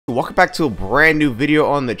Welcome back to a brand new video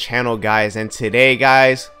on the channel, guys. And today,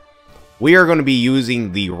 guys, we are going to be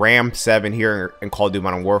using the RAM-7 here in Call of Duty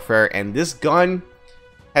Modern Warfare. And this gun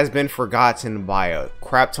has been forgotten by a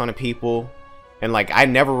crap ton of people, and like I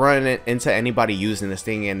never run into anybody using this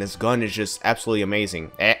thing, and this gun is just absolutely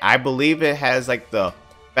amazing. I believe it has like the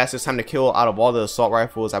fastest time to kill out of all the assault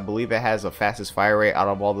rifles. I believe it has the fastest fire rate out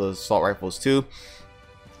of all the assault rifles too.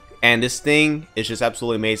 And this thing is just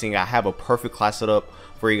absolutely amazing. I have a perfect class setup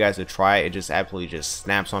for you guys to try. It just absolutely just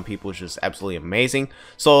snaps on people. It's just absolutely amazing.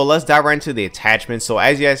 So let's dive right into the attachments. So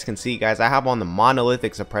as you guys can see, guys, I have on the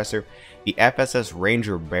monolithic suppressor, the FSS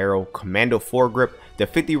Ranger barrel, commando foregrip, the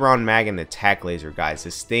 50 round mag, and the tac laser. Guys,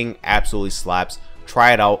 this thing absolutely slaps.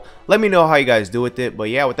 Try it out. Let me know how you guys do with it.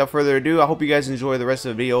 But yeah, without further ado, I hope you guys enjoy the rest of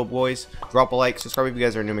the video, boys. Drop a like, subscribe if you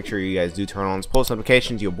guys are new. Make sure you guys do turn on post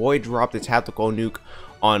notifications. Your boy dropped the tactical nuke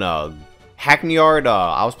on a Hackney Yard.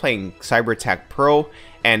 I was playing Cyber Attack Pro,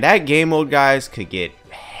 and that game mode, guys, could get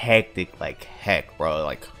hectic like heck, bro.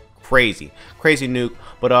 Like crazy nuke.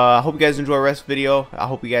 But I hope you guys enjoy the rest of the video. I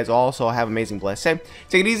hope you guys also have an amazing blessed day.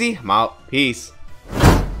 Take it easy. I'm out. Peace.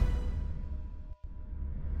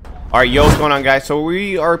 Alright, yo, what's going on, guys? So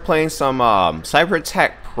we are playing some Cyber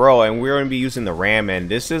Attack Pro, and we're going to be using the RAM, and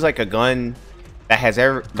this is like a gun that has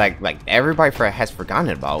everybody has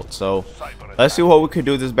forgotten about. So let's see what we could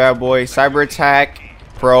do with this bad boy. Cyber Attack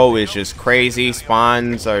Pro is just crazy.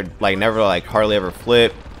 Spawns are like never hardly ever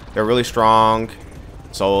flip. They're really strong.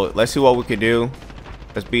 So let's see what we could do.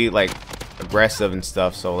 Let's be like aggressive and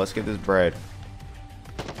stuff. So let's get this bread.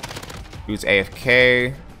 Use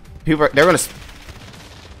AFK. People they're gonna.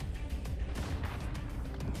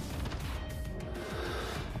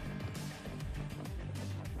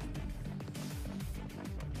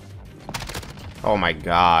 Oh my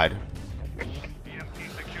god.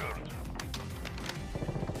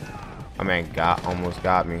 My man almost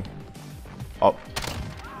got me. Oh.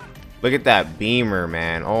 Look at that beamer,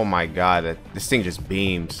 man. Oh my god, this thing just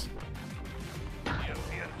beams.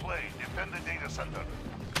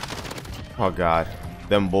 Oh god,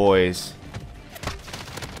 them boys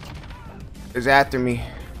is after me.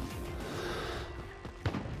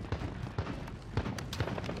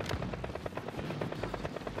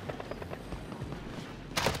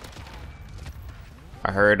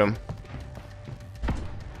 I heard him.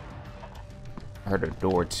 I heard a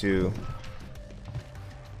door too.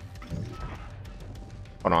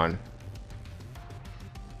 Hold on.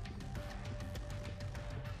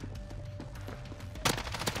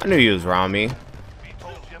 I knew he was around me.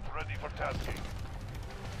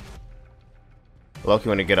 Lucky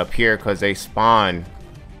when they get up here, because they spawn.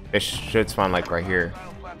 They should spawn like right here.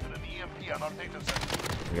 Look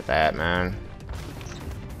at that, man.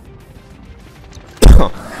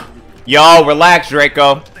 Yo, relax,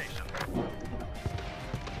 Draco.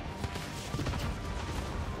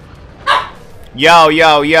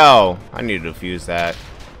 Yo. I need to defuse that.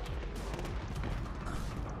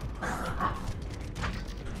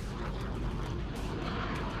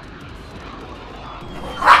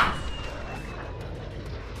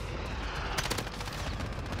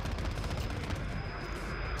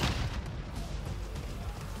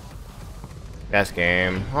 That's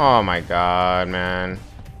game. Oh my god, man.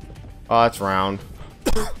 Oh, that's round.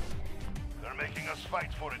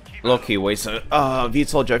 Low-key waste of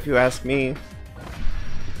VTOL jet if you ask me.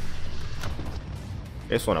 I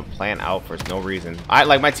just want to plan out for no reason.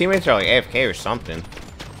 My teammates are like AFK or something.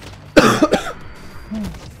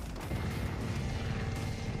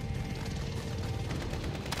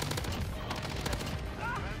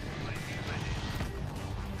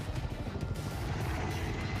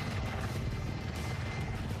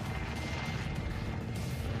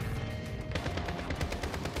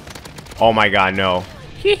 Oh my god, no.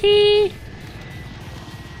 Hee.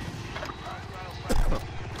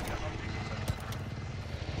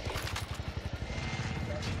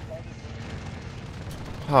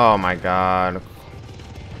 Oh my god.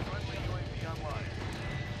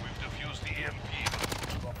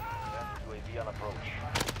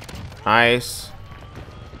 Nice.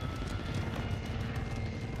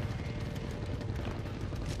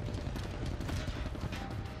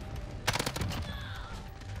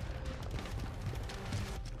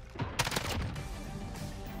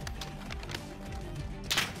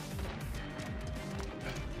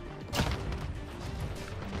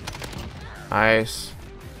 Nice.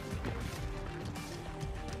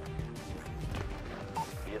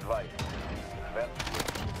 Be advised.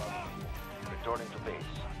 Returning to base.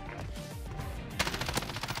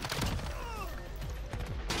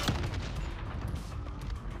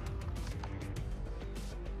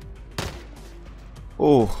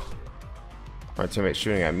 Ooh. My teammate's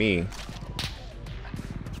shooting at me.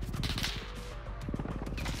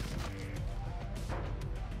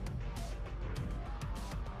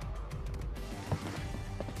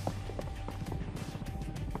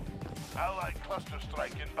 Allied cluster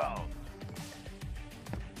strike inbound.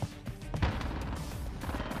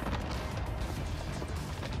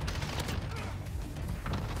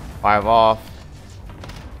 Five off.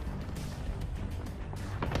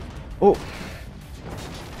 Oh.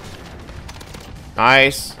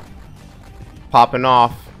 Nice. Popping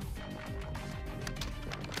off.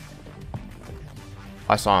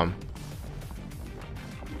 I saw him.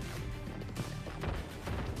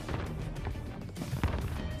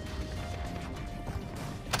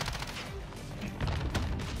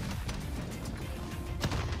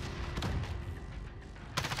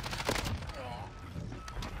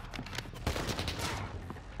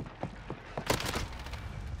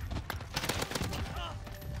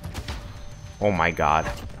 Oh my god.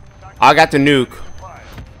 I got the nuke.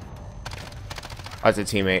 That's a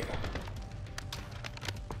teammate.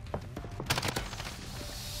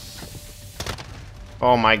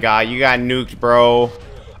 Oh my god, you got nuked, bro.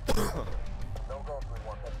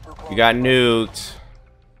 You got nuked.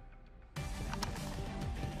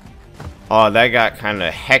 Oh, that got kind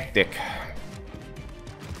of hectic.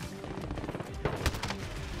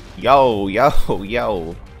 Yo, yo,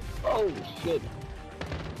 yo. Oh shit.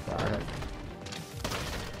 Alright.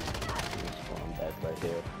 I'm back right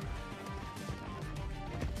here.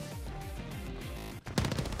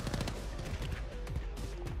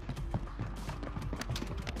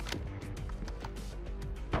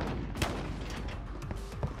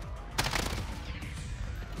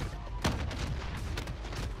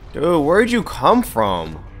 Dude, where'd you come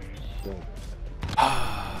from?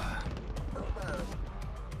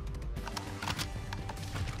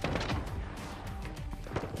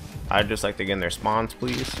 I'd just like to get in their spawns,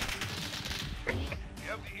 please. You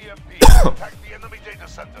have the EMP. Attack the enemy data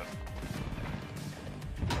center.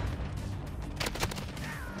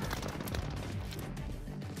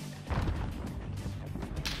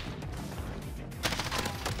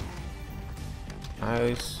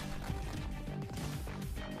 Nice.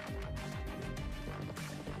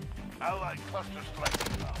 Allied cluster strike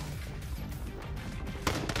inbound.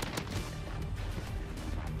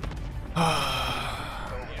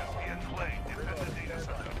 EMP in play. Defend the data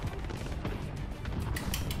center.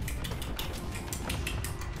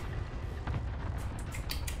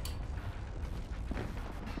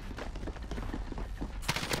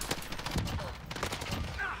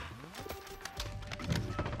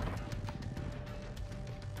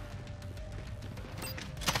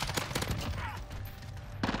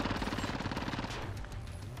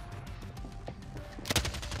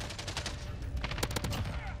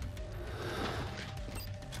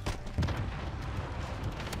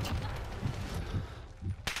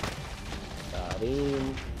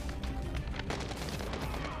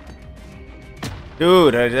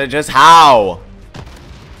 Dude, just how?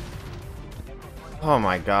 Oh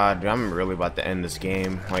my god, I'm really about to end this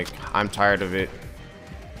game. Like, I'm tired of it.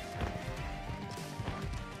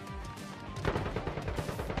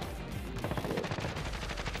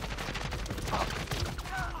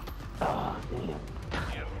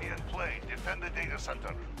 EMP in play. Defend the data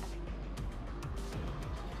center.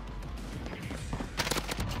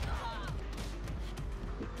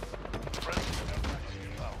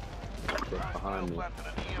 Behind me.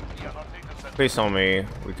 Please tell me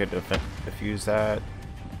we could defuse that.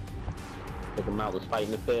 Took him out, was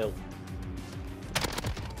fighting the field.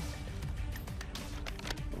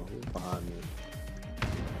 Oh, he's behind me.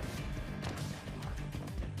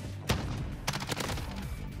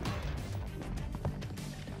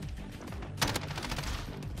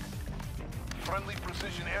 Friendly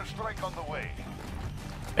precision airstrike on the way.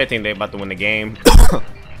 They think they about to win the game.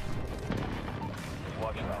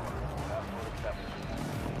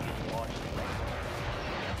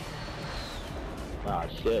 Ah,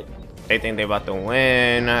 shit. They think they about to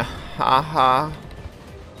win. Haha.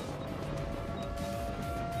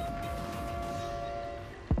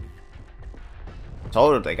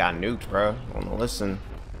 Told them they got nuked, bro. Wanna listen?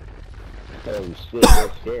 Holy shit,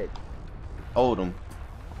 good shit. Told them.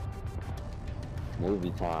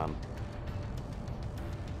 Movie time.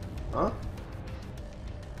 Huh?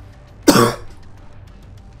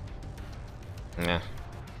 Yeah.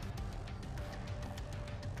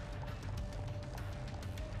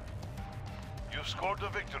 You've scored a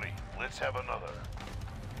victory. Let's have another.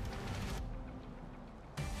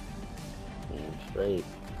 Straight.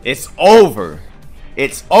 It's over.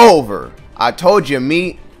 It's over. I told you,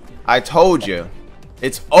 meat. I told you.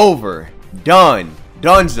 It's over. Done.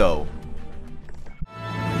 Dunzo.